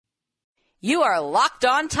You are Locked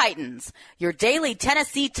On Titans, your daily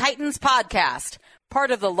Tennessee Titans podcast, part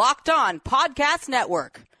of the Locked On Podcast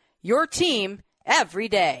Network, your team every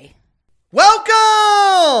day.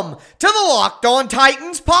 Welcome to the Locked On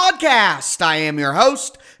Titans podcast. I am your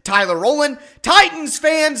host, Tyler Rowland. Titans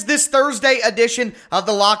fans, this Thursday edition of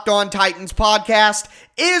the Locked On Titans podcast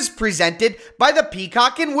is presented by the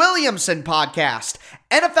Peacock and Williamson podcast.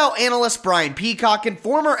 NFL analyst Brian Peacock and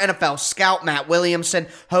former NFL scout Matt Williamson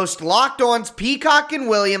host Locked On's Peacock and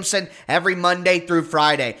Williamson every Monday through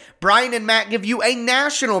Friday. Brian and Matt give you a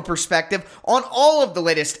national perspective on all of the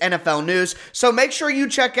latest NFL news, so make sure you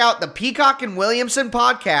check out the Peacock and Williamson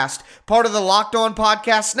podcast, part of the Locked On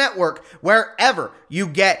Podcast Network, wherever you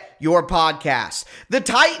get your podcasts. The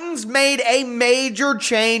Titans made a major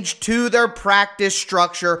change to their practice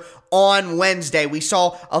structure on Wednesday. We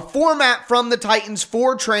saw a format from the Titans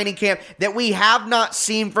for training camp that we have not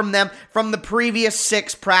seen from them from the previous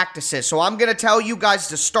 6 practices. So I'm going to tell you guys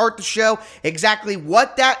to start the show exactly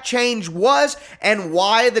what that change was and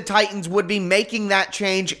why the Titans would be making that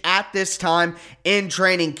change at this time in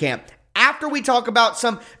training camp. After we talk about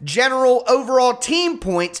some general overall team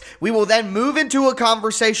points, we will then move into a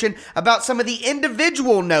conversation about some of the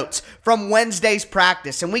individual notes from Wednesday's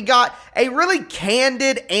practice. And we got a really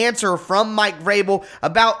candid answer from Mike Vrabel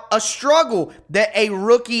about a struggle that a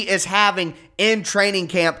rookie is having in training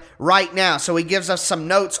camp right now. So he gives us some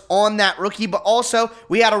notes on that rookie, but also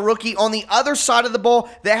we had a rookie on the other side of the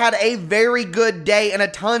ball that had a very good day and a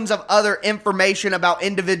tons of other information about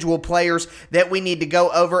individual players that we need to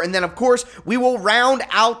go over. And then, of course, we will round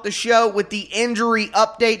out the show with the injury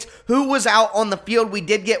updates. Who was out on the field? We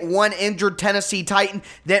did get one injured Tennessee Titan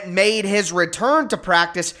that made his return to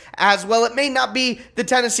practice as well. It may not be the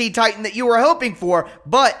Tennessee Titan that you were hoping for,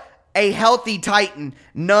 but a healthy Titan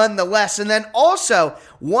nonetheless. And then also,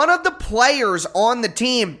 one of the players on the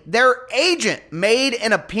team, their agent, made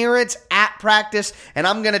an appearance at practice, and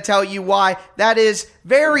I'm going to tell you why. That is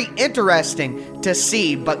very interesting to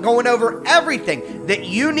see. But going over everything that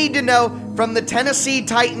you need to know from the Tennessee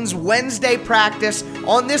Titans Wednesday practice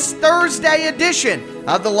on this Thursday edition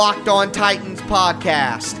of the Locked On Titans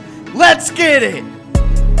podcast. Let's get it!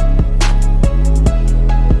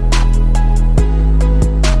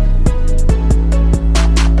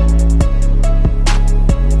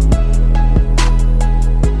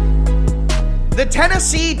 The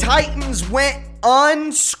Tennessee Titans went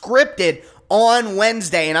unscripted on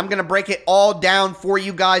Wednesday, and I'm going to break it all down for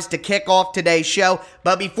you guys to kick off today's show.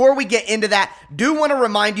 But before we get into that, do want to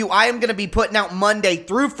remind you I am going to be putting out Monday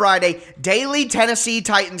through Friday daily Tennessee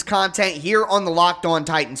Titans content here on the Locked On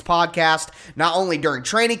Titans podcast, not only during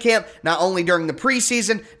training camp, not only during the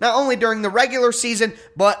preseason, not only during the regular season,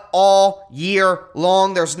 but all year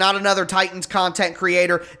long. There's not another Titans content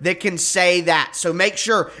creator that can say that. So make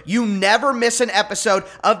sure you never miss an episode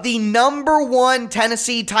of the #1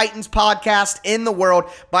 Tennessee Titans podcast in the world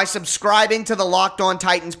by subscribing to the Locked On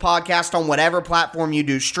Titans podcast on whatever platform you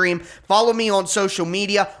do stream. Follow me on social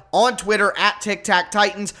media, on Twitter at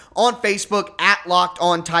TicTacTitans, on Facebook at Locked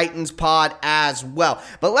On Titans Pod as well.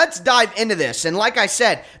 But let's dive into this. And like I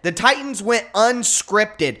said, the Titans went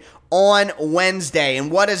unscripted on Wednesday.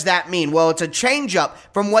 And what does that mean? Well, it's a change up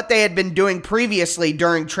from what they had been doing previously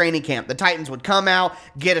during training camp. The Titans would come out,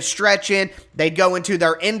 get a stretch in, they'd go into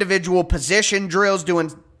their individual position drills,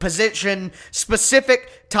 doing position-specific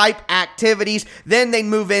type activities. Then they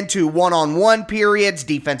move into one-on-one periods,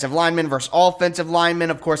 defensive linemen versus offensive linemen.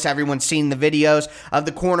 Of course, everyone's seen the videos of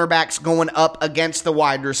the cornerbacks going up against the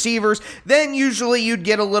wide receivers. Then usually you'd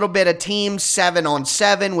get a little bit of team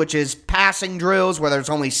 7-on-7, which is passing drills where there's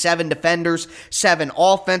only 7 defenders, 7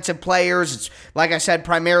 offensive players. It's, like I said,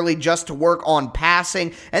 primarily just to work on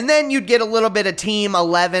passing. And then you'd get a little bit of team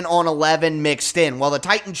 11-on-11 mixed in. Well, the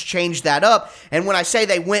Titans changed that up, and when I say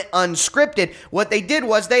they went unscripted, what they did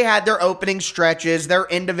was they had their opening stretches, their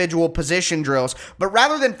individual position drills, but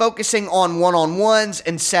rather than focusing on one-on-ones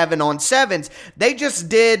and 7-on-7s, they just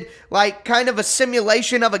did like kind of a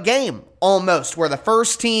simulation of a game almost, where the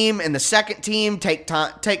first team and the second team take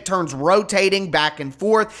turns rotating back and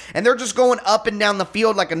forth, and they're just going up and down the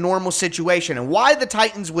field like a normal situation. And why the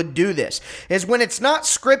Titans would do this is when it's not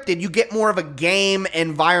scripted, you get more of a game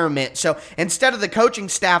environment. So instead of the coaching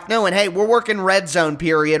staff knowing, hey, we're working red zone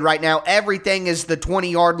period right now, everything is the 20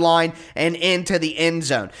 20-yard line and into the end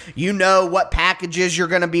zone. You know what packages you're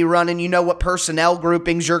going to be running. You know what personnel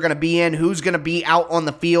groupings you're going to be in, who's going to be out on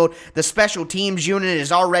the field. The special teams unit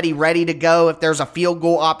is already ready to go if there's a field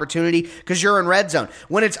goal opportunity because you're in red zone.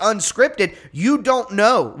 When it's unscripted, you don't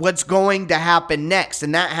know what's going to happen next,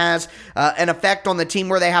 and that has an effect on the team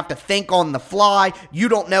where they have to think on the fly. You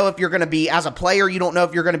don't know if you're going to be, as a player, you don't know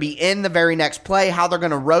if you're going to be in the very next play, how they're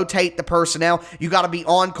going to rotate the personnel. You got to be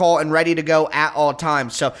on call and ready to go at all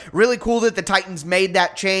times. So really cool that the Titans made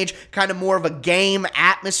that change, kind of more of a game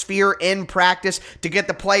atmosphere in practice to get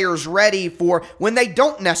the players ready for when they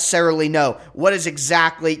don't necessarily know what is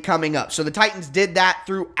exactly coming up. So the Titans did that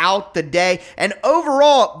throughout the day, and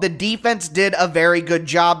overall, the defense did a very good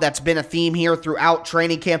job. That's been a theme here throughout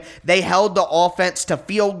training camp. They held the offense to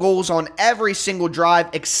field goals on every single drive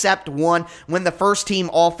except one, when the first team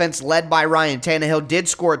offense led by Ryan Tannehill did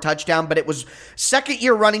score a touchdown, but it was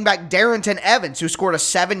second-year running back Darrynton Evans who scored a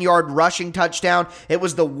 7-yard rushing touchdown. It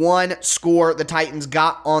was the one score the Titans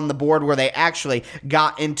got on the board where they actually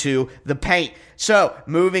got into the paint. So,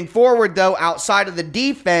 moving forward, though, outside of the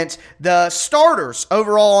defense, the starters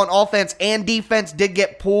overall on offense and defense did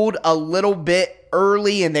get pulled a little bit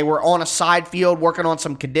early, and they were on a side field working on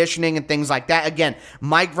some conditioning and things like that. Again,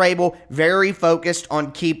 Mike Vrabel very focused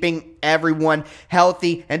on keeping everyone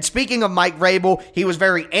healthy. And speaking of Mike Vrabel, he was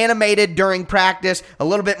very animated during practice, a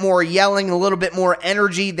little bit more yelling, a little bit more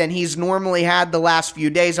energy than he's normally had the last few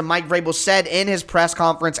days. And Mike Vrabel said in his press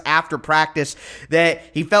conference after practice that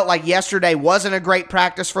he felt like yesterday wasn't a great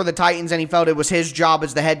practice for the Titans, and he felt it was his job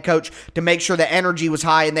as the head coach to make sure the energy was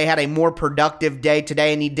high and they had a more productive day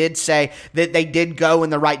today. And he did say that they did go in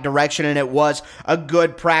the right direction and it was a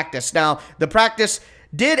good practice. Now, the practice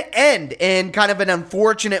did end in kind of an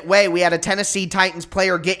unfortunate way. We had a Tennessee Titans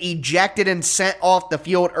player get ejected and sent off the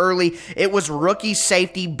field early. It was rookie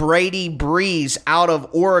safety Brady Breeze out of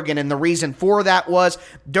Oregon, and the reason for that was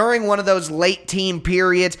during one of those late team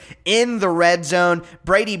periods in the red zone,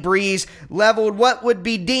 Brady Breeze leveled what would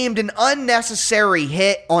be deemed an unnecessary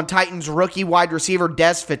hit on Titans rookie wide receiver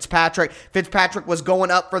Dez Fitzpatrick. Fitzpatrick was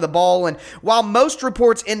going up for the ball, and while most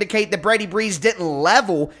reports indicate that Brady Breeze didn't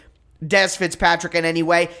level Dez Fitzpatrick in any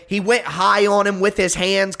way, he went high on him with his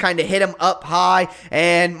hands, kind of hit him up high,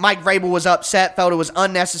 and Mike Vrabel was upset, felt it was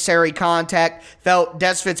unnecessary contact, felt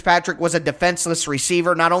Dez Fitzpatrick was a defenseless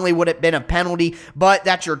receiver. Not only would it have been a penalty, but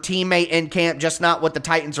that's your teammate in camp, just not what the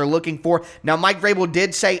Titans are looking for. Now, Mike Vrabel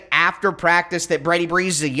did say after practice that Brady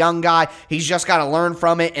Breeze is a young guy. He's just got to learn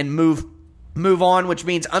from it and move on, which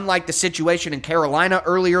means unlike the situation in Carolina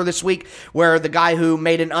earlier this week where the guy who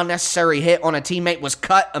made an unnecessary hit on a teammate was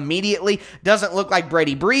cut immediately, doesn't look like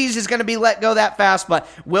Brady Breeze is going to be let go that fast, but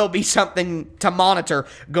will be something to monitor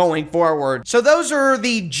going forward. So those are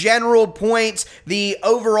the general points, the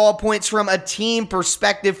overall points from a team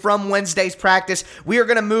perspective from Wednesday's practice. We are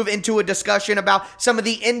going to move into a discussion about some of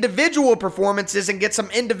the individual performances and get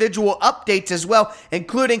some individual updates as well,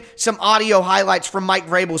 including some audio highlights from Mike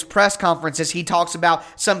Vrabel's press conference as he talks about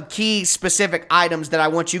some key specific items that I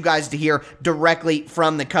want you guys to hear directly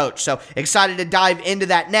from the coach. So excited to dive into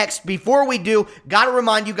that next. Before we do, got to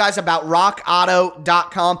remind you guys about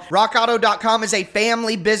RockAuto.com. RockAuto.com is a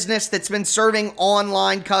family business that's been serving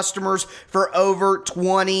online customers for over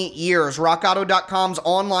 20 years. RockAuto.com's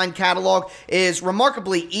online catalog is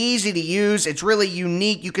remarkably easy to use. It's really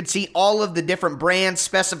unique. You can see all of the different brands,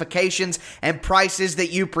 specifications, and prices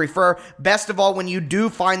that you prefer. Best of all, when you do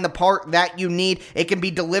find the part that you need, it can be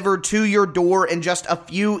delivered to your door in just a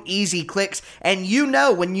few easy clicks. And you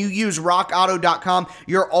know, when you use rockauto.com,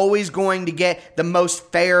 you're always going to get the most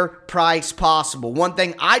fair price possible. One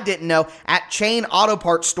thing I didn't know, at chain auto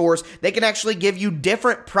parts stores, they can actually give you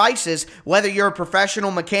different prices whether you're a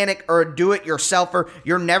professional mechanic or a do-it-yourselfer.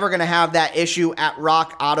 You're never going to have that issue at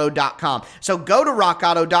rockauto.com. So go to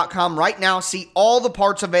rockauto.com right now, see all the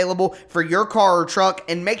parts available for your car or truck,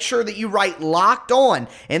 and make sure that you write Locked On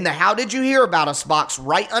in the How Did You Hear About Us box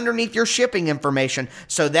right underneath your shipping information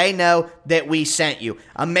so they know that we sent you.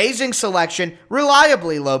 Amazing selection,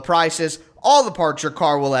 reliably low prices, all the parts your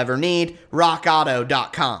car will ever need.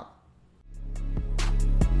 RockAuto.com.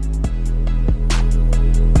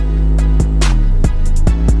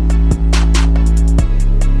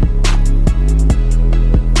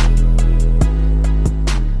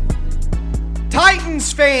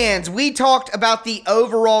 Titans fans, we talked about the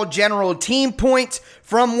overall general team points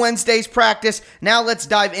from Wednesday's practice. Now let's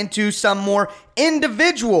dive into some more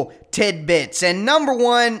individual tidbits. And number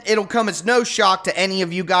one, it'll come as no shock to any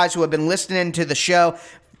of you guys who have been listening to the show.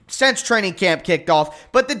 since training camp kicked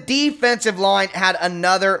off, but the defensive line had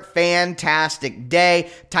another fantastic day.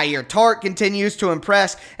 Tyler Tart continues to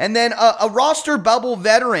impress, and then a roster bubble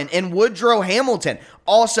veteran in Woodrow Hamilton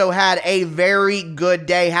also had a very good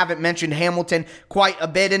day. Haven't mentioned Hamilton quite a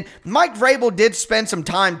bit, and Mike Vrabel did spend some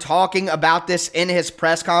time talking about this in his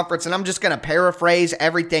press conference, and I'm just going to paraphrase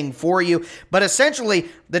everything for you, but essentially,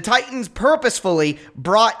 the Titans purposefully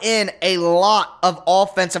brought in a lot of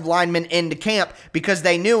offensive linemen into camp because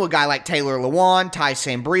they knew a guy like Taylor Lewan, Ty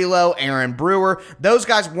Sambriello, Aaron Brewer, those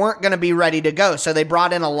guys weren't going to be ready to go, so they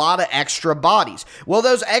brought in a lot of extra bodies. Well,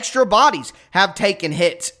 those extra bodies have taken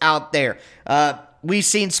hits out there. We've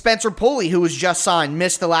seen Spencer Pulley, who was just signed,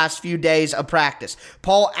 miss the last few days of practice.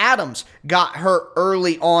 Paul Adams got hurt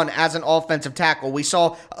early on as an offensive tackle. We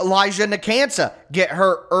saw Elijah Nakansa get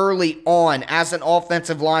hurt early on as an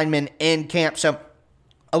offensive lineman in camp. So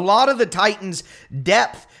a lot of the Titans'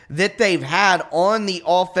 depth that they've had on the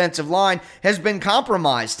offensive line has been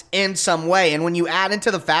compromised in some way. And when you add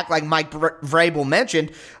into the fact, like Mike Vrabel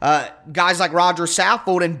mentioned, guys like Roger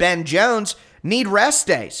Saffold and Ben Jones need rest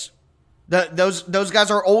days. Those guys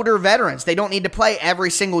are older veterans. They don't need to play every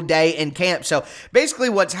single day in camp. So basically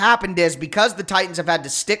what's happened is because the Titans have had to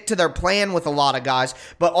stick to their plan with a lot of guys,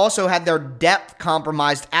 but also had their depth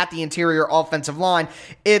compromised at the interior offensive line,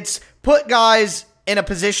 it's put guys in a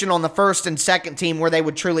position on the first and second team where they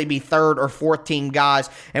would truly be third or fourth team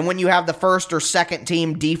guys. And when you have the first or second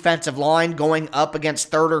team defensive line going up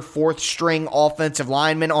against third or fourth string offensive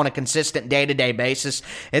linemen on a consistent day-to-day basis,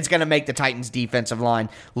 it's going to make the Titans defensive line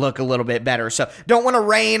look a little bit better. So don't want to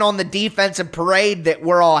rain on the defensive parade that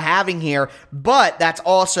we're all having here, but that's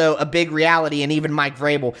also a big reality, and even Mike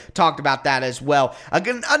Vrabel talked about that as well.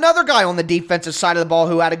 Again, another guy on the defensive side of the ball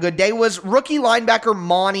who had a good day was rookie linebacker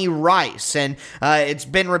Monty Rice, and it's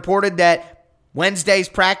been reported that Wednesday's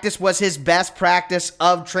practice was his best practice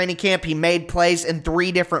of training camp. He made plays in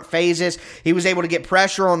 3 different phases. He was able to get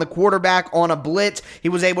pressure on the quarterback on a blitz. He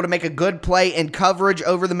was able to make a good play in coverage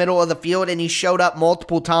over the middle of the field, and he showed up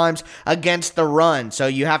multiple times against the run. So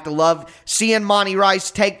you have to love seeing Monty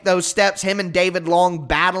Rice take those steps. Him and David Long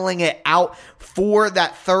battling it out for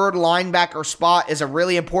that third linebacker spot is a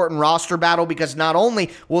really important roster battle because not only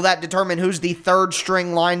will that determine who's the third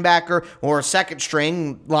string linebacker or second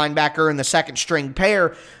string linebacker in the second string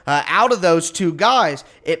pair out of those 2 guys,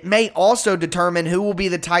 it may also determine who will be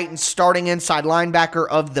the Titans starting inside linebacker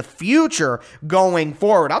of the future going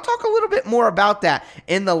forward. I'll talk a little bit more about that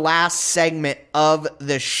in the last segment of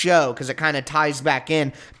the show because it kind of ties back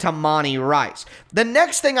in to Monty Rice. The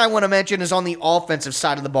next thing I want to mention is on the offensive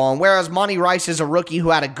side of the ball, and whereas Monty Rice is a rookie who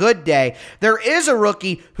had a good day, there is a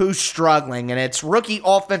rookie who's struggling, and it's rookie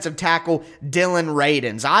offensive tackle Dillon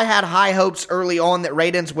Radunz. I had high hopes early on that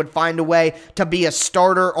Radunz would find a way to be a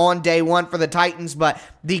starter on day one for the Titans, but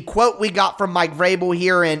the quote we got from Mike Vrabel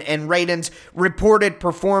here and Radunz' reported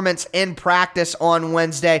performance in practice on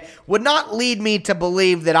Wednesday would not lead me to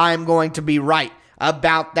believe that I am going to be right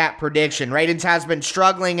about that prediction. Radunz has been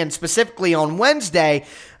struggling, and specifically on Wednesday,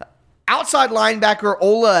 outside linebacker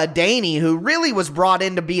Ola Adeniyi, who really was brought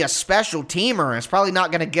in to be a special teamer and is probably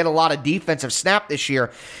not going to get a lot of defensive snap this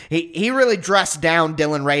year, he really dressed down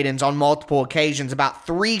Dillon Radunz on multiple occasions, about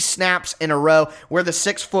 3 snaps in a row where the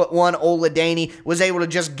 6'1" Ola Adeniyi was able to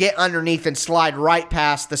just get underneath and slide right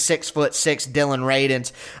past the 6'6" Dillon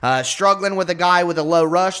Radunz. Struggling with a guy with a low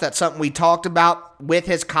rush, that's something we talked about with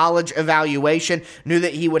his college evaluation, knew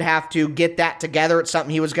that he would have to get that together. It's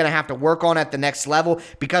something he was going to have to work on at the next level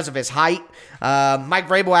because of his height. Mike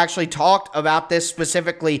Vrabel actually talked about this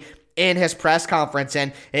specifically in his press conference,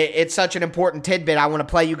 and it's such an important tidbit. I want to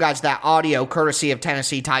play you guys that audio courtesy of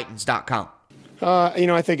TennesseeTitans.com.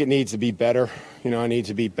 I think it needs to be better. It needs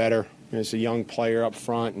to be better. As a young player up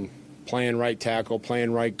front and playing right tackle,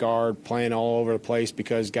 playing right guard, playing all over the place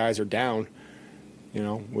because guys are down.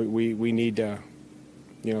 We need to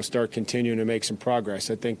start continuing to make some progress.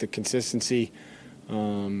 I think the consistency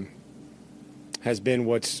has been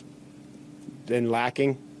what's been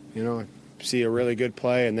lacking. See a really good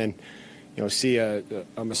play and then, see a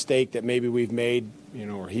mistake that maybe we've made,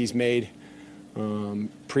 or he's made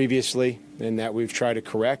previously and that we've tried to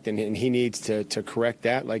correct. And he needs to correct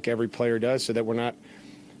that like every player does so that we're not,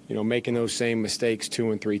 making those same mistakes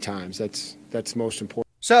 2 and 3 times. That's most important.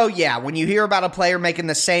 So, yeah, when you hear about a player making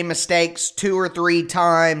the same mistakes 2 or 3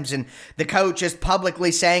 times and the coach is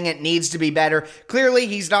publicly saying it needs to be better, clearly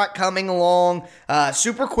he's not coming along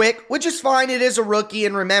super quick, which is fine. It is a rookie.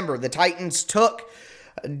 And remember, the Titans took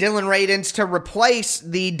Dillon Radunz to replace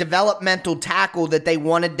the developmental tackle that they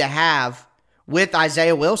wanted to have with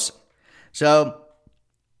Isaiah Wilson. So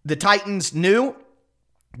the Titans knew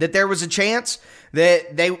that there was a chance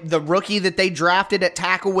that the rookie that they drafted at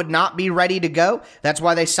tackle would not be ready to go. That's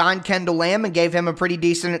why they signed Kendall Lamb and gave him a pretty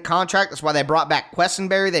decent contract. That's why they brought back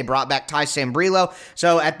Quessenberry. They brought back Ty Sambrilo.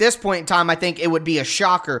 So at this point in time, I think it would be a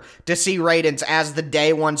shocker to see Radunz as the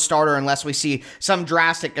day one starter unless we see some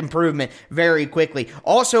drastic improvement very quickly.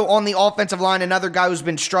 Also on the offensive line, another guy who's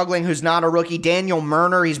been struggling, who's not a rookie, Daniel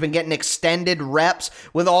Murner. He's been getting extended reps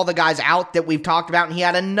with all the guys out that we've talked about, and he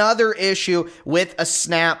had another issue with a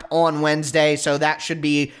snap on Wednesday, so that should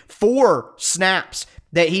be 4 snaps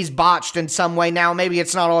that he's botched in some way. Now, maybe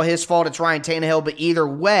it's not all his fault, it's Ryan Tannehill, but either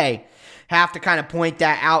way, have to kind of point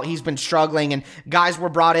that out. He's been struggling, and guys were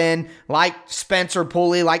brought in like Spencer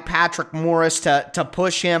Pulley, like Patrick Morris to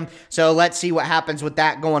push him. So let's see what happens with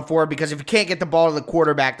that going forward, because if you can't get the ball to the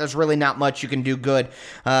quarterback, there's really not much you can do good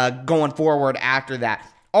going forward after that.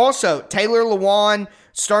 Also, Taylor Lewan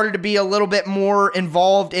started to be a little bit more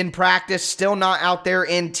involved in practice. Still not out there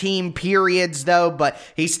in team periods, though, but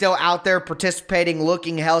he's still out there participating,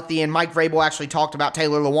 looking healthy, and Mike Vrabel actually talked about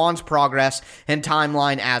Taylor Lewan's progress and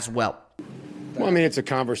timeline as well. Well, I mean, it's a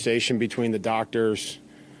conversation between the doctors,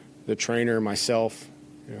 the trainer, myself,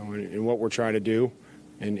 and what we're trying to do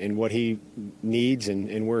and what he needs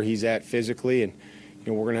and where he's at physically. And,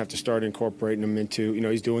 we're going to have to start incorporating him into,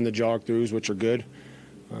 he's doing the jog-throughs, which are good.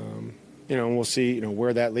 And we'll see,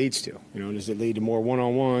 where that leads to. Does it lead to more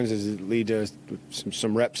one-on-ones? Does it lead to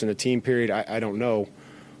some reps in a team period? I don't know.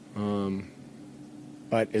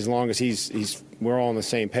 But as long as we're all on the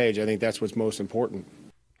same page, I think that's what's most important.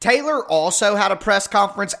 Taylor also had a press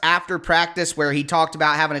conference after practice where he talked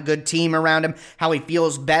about having a good team around him, how he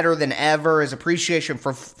feels better than ever, his appreciation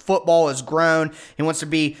for football has grown. He wants to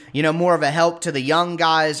be, more of a help to the young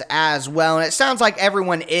guys as well. And it sounds like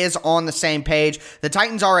everyone is on the same page. The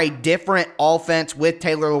Titans are a different offense with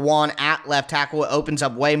Taylor Lewan at left tackle. It opens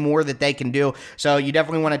up way more that they can do. So you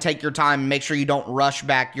definitely want to take your time and make sure you don't rush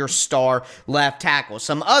back your star left tackle.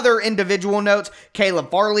 Some other individual notes, Caleb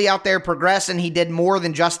Farley out there progressing. He did more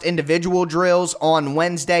than just individual drills on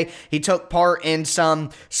Wednesday. He took part in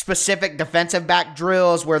some specific defensive back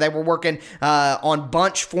drills where they were working on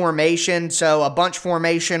bunch formation. So a bunch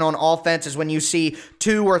formation on offense is when you see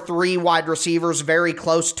 2 or 3 wide receivers very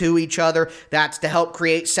close to each other. That's to help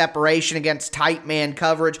create separation against tight man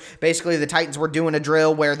coverage. Basically, the Titans were doing a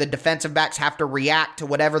drill where the defensive backs have to react to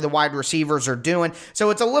whatever the wide receivers are doing.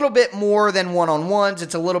 So it's a little bit more than one-on-ones.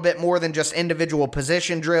 It's a little bit more than just individual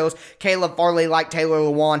position drills. Caleb Farley, like Taylor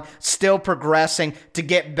Lewan, still progressing to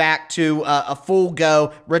get back to a full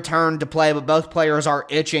go return to play, but both players are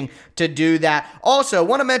itching to do that. Also,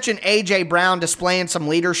 want to mention A.J. Brown displaying some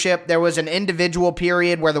leadership. There was an individual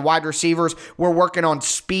period where the wide receivers were working on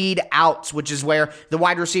speed outs, which is where the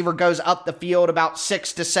wide receiver goes up the field about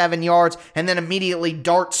 6 to 7 yards and then immediately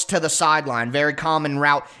darts to the sideline. Very common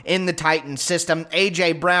route in the Titans system.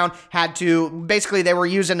 A.J. Brown had to, basically they were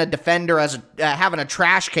using a defender as having a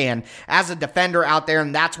trash can as a defender out there,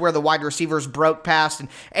 and that's where the wide receivers broke past, and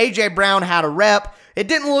A.J. Brown had a rep. It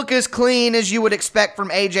didn't look as clean as you would expect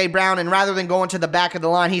from A.J. Brown, and rather than going to the back of the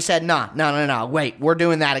line, he said, no, wait, we're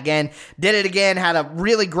doing that again. Did it again, had a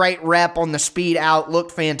really great rep on the speed out,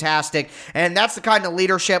 looked fantastic, and that's the kind of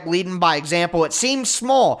leadership, leading by example. It seems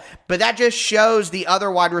small, but that just shows the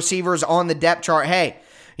other wide receivers on the depth chart, hey,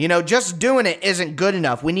 just doing it isn't good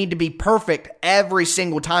enough. We need to be perfect every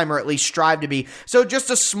single time, or at least strive to be. So just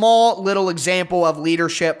a small little example of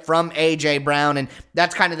leadership from A.J. Brown, and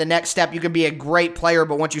that's kind of the next step. You can be a great player,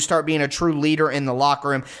 but once you start being a true leader in the locker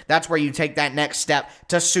room, that's where you take that next step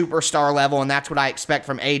to superstar level, and that's what I expect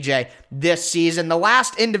from A.J. this season. The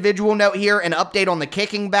last individual note here, an update on the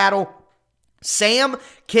kicking battle. Sam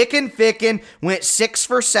Fickin went 6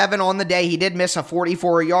 for 7 on the day. He did miss a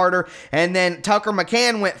 44-yarder. And then Tucker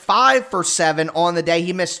McCann went 5 for 7 on the day.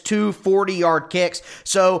 He missed 2 40-yard kicks.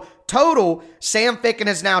 So total, Sam Fickin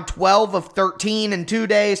is now 12 of 13 in 2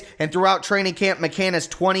 days. And throughout training camp, McCann is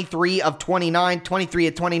 23 of 29. 23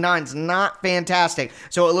 of 29 is not fantastic.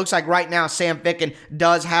 So it looks like right now Sam Fickin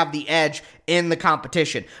does have the edge in the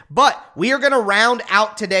competition. But we are going to round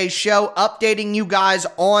out today's show updating you guys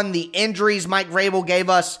on the injuries. Mike Vrabel gave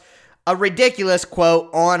us a ridiculous quote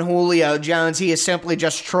on Julio Jones. He is simply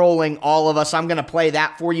just trolling all of us. I'm going to play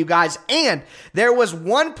that for you guys. And there was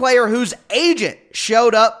one player whose agent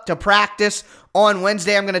showed up to practice on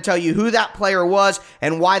Wednesday. I'm going to tell you who that player was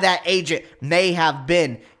and why that agent may have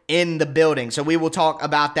been in the building. So we will talk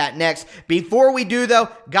about that next. Before we do, though,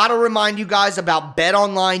 got to remind you guys about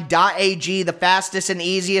betonline.ag, the fastest and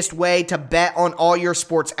easiest way to bet on all your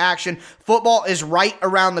sports action. Football is right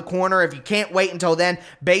around the corner. If you can't wait until then,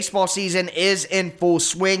 baseball season is in full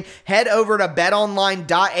swing. Head over to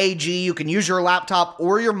betonline.ag. You can use your laptop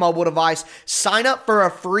or your mobile device. Sign up for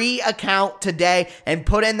a free account today and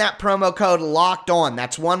put in that promo code LOCKED ON.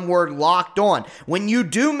 That's one word, LOCKED ON. When you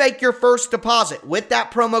do make your first deposit with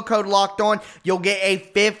that promo code LOCKED ON, you'll get a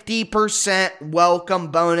 50% welcome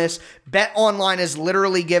bonus. BetOnline is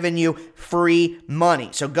literally giving you free money.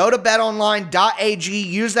 So go to betonline.ag,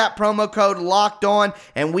 use that promo code LOCKED ON,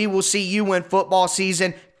 and we will see you when football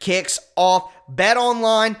season kicks off.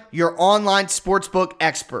 BetOnline, your online sportsbook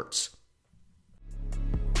experts.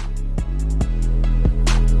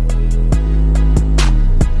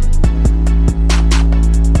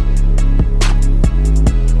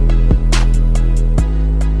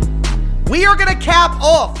 We are going to cap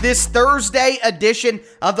off this Thursday edition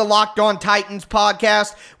of the Locked On Titans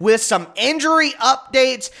podcast with some injury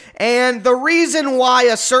updates and the reason why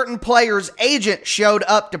a certain player's agent showed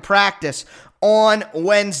up to practice on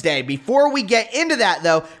Wednesday. Before we get into that,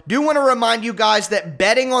 though, do want to remind you guys that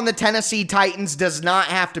betting on the Tennessee Titans does not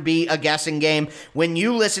have to be a guessing game when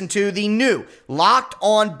you listen to the new Locked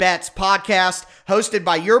On Bets podcast hosted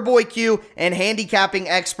by your boy Q and handicapping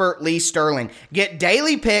expert Lee Sterling. Get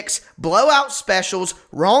daily picks, blowout specials,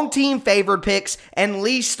 wrong team favored picks, and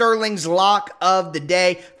Lee Sterling's lock of the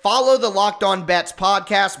day. Follow the Locked On Bets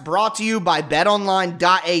podcast, brought to you by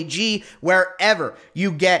betonline.ag, wherever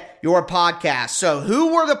you get your podcast. So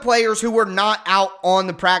who were the players who were not out on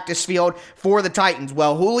the practice field for the Titans?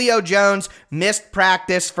 Well, Julio Jones missed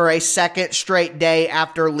practice for a second straight day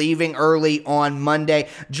after leaving early on Monday.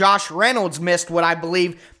 Josh Reynolds missed what I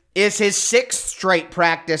believe is his sixth straight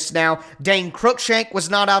practice now. Dane Cruikshank was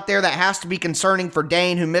not out there. That has to be concerning for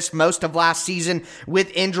Dane, who missed most of last season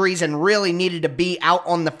with injuries and really needed to be out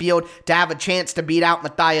on the field to have a chance to beat out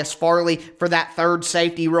Matthias Farley for that third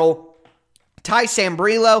safety role. Ty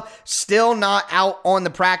Sambrailo still not out on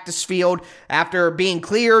the practice field after being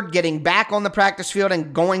cleared, getting back on the practice field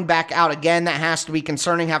and going back out again. That has to be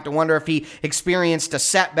concerning. Have to wonder if he experienced a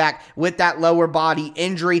setback with that lower body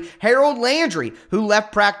injury. Harold Landry, who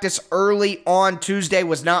left practice early on Tuesday,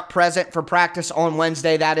 was not present for practice on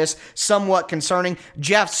Wednesday. That is somewhat concerning.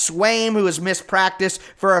 Jeff Swaim, who has missed practice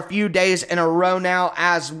for a few days in a row now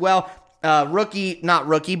as well.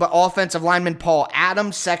 Offensive lineman Paul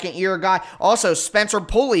Adams, second-year guy. Also, Spencer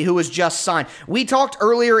Pulley, who was just signed. We talked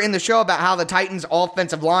earlier in the show about how the Titans'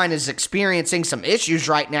 offensive line is experiencing some issues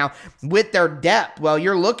right now with their depth. Well,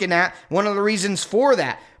 you're looking at one of the reasons for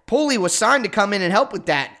that. Pulley was signed to come in and help with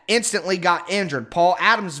that. Instantly got injured. Paul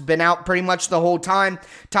Adams has been out pretty much the whole time.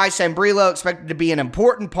 Ty Sambrailo expected to be an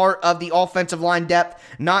important part of the offensive line depth.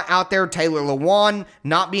 Not out there. Taylor Lewan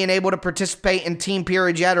not being able to participate in team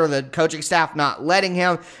period yet, or the coaching staff not letting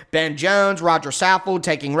him. Ben Jones, Roger Saffold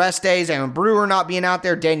taking rest days. Aaron Brewer not being out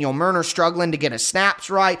there. Daniel Murner struggling to get his snaps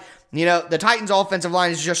right. You know, the Titans' offensive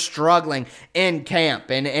line is just struggling in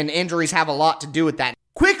camp, and injuries have a lot to do with that.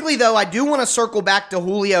 Quickly, though, I do want to circle back to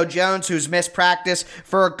Julio Jones, who's missed practice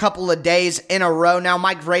for a couple of days in a row now.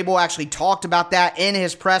 Mike Vrabel actually talked about that in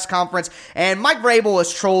his press conference, and Mike Vrabel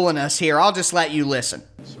is trolling us here. I'll just let you listen.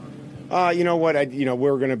 You know what?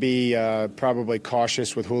 We're going to be probably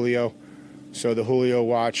cautious with Julio, so the Julio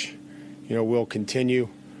watch, will continue.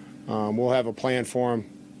 We'll have a plan for him,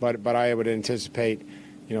 but I would anticipate,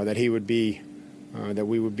 that he would be, that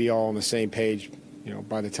we would be all on the same page.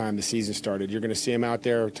 By the time the season started, you're going to see him out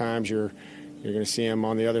there at times. You're going to see him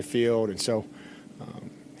on the other field, and so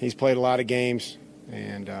he's played a lot of games,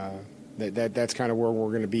 and that's kind of where we're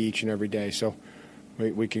going to be each and every day. So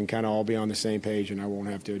we can kind of all be on the same page, and I won't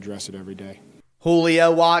have to address it every day.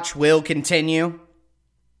 Julio watch will continue.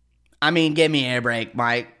 I mean, give me a break,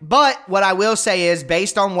 Mike. But what I will say is,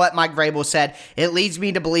 based on what Mike Vrabel said, it leads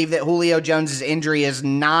me to believe that Julio Jones' injury is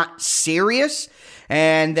not serious,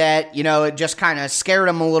 and that, it just kind of scared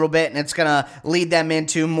them a little bit, and it's going to lead them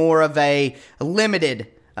into more of a limited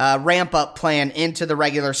ramp-up plan into the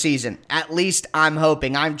regular season. At least I'm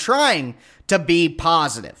hoping. I'm trying to be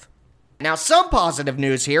positive. Now, some positive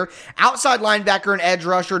news here. Outside linebacker and edge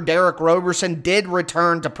rusher Derek Roberson did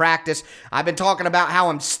return to practice. I've been talking about how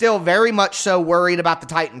I'm still very much so worried about the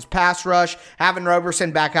Titans' pass rush. Having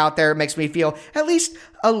Roberson back out there makes me feel at least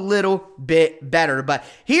a little bit better. But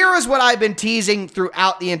here is what I've been teasing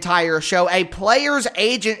throughout the entire show. A player's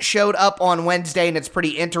agent showed up on Wednesday, and it's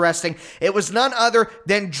pretty interesting. It was none other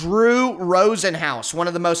than Drew Rosenhaus, one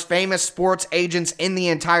of the most famous sports agents in the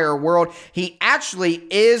entire world. He actually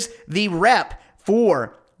is the rep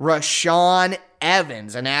for Rashaan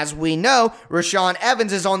Evans. And as we know, Rashaan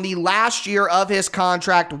Evans is on the last year of his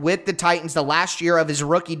contract with the Titans, the last year of his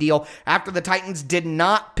rookie deal, after the Titans did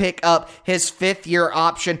not pick up his fifth-year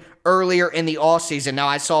option earlier in the offseason. Now,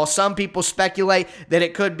 I saw some people speculate that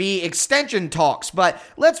it could be extension talks, but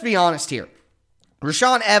let's be honest here.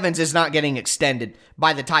 Rashaan Evans is not getting extended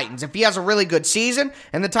by the Titans. If he has a really good season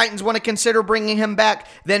and the Titans want to consider bringing him back,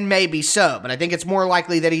 then maybe so. But I think it's more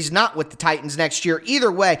likely that he's not with the Titans next year.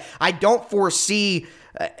 Either way, I don't foresee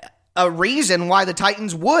a reason why the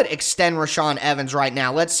Titans would extend Rashaan Evans right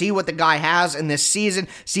now. Let's see what the guy has in this season,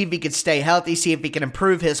 see if he can stay healthy, see if he can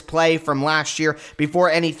improve his play from last year before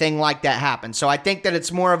anything like that happens. So I think that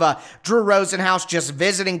it's more of a Drew Rosenhaus just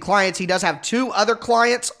visiting clients. He does have two other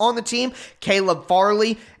clients on the team, Caleb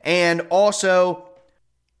Farley and also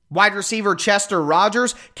wide receiver Chester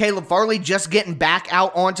Rogers. Caleb Farley just getting back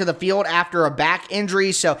out onto the field after a back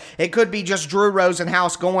injury, so it could be just Drew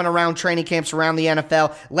Rosenhaus going around training camps around the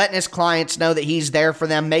NFL, letting his clients know that he's there for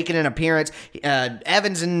them, making an appearance.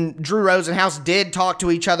 Evans and Drew Rosenhaus did talk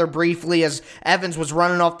to each other briefly as Evans was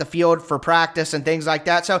running off the field for practice and things like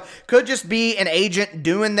that, so could just be an agent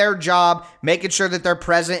doing their job, making sure that they're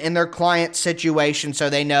present in their client situation so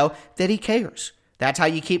they know that he cares. That's how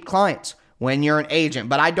you keep clients when you're an agent.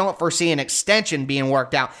 But I don't foresee an extension being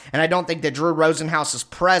worked out, and I don't think that Drew Rosenhaus's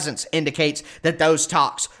presence indicates that those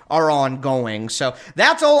talks are ongoing. So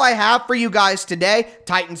that's all I have for you guys today.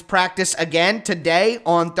 Titans practice again today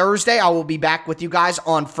on Thursday. I will be back with you guys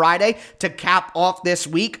on Friday to cap off this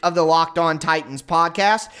week of the Locked On Titans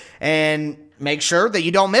podcast, and make sure that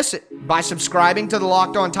you don't miss it by subscribing to the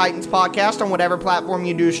Locked On Titans podcast on whatever platform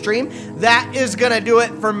you do stream. That is going to do it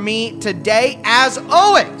for me today. As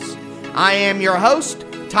always, I am your host,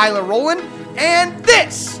 Tyler Rowland, and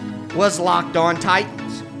this was Locked On Titans.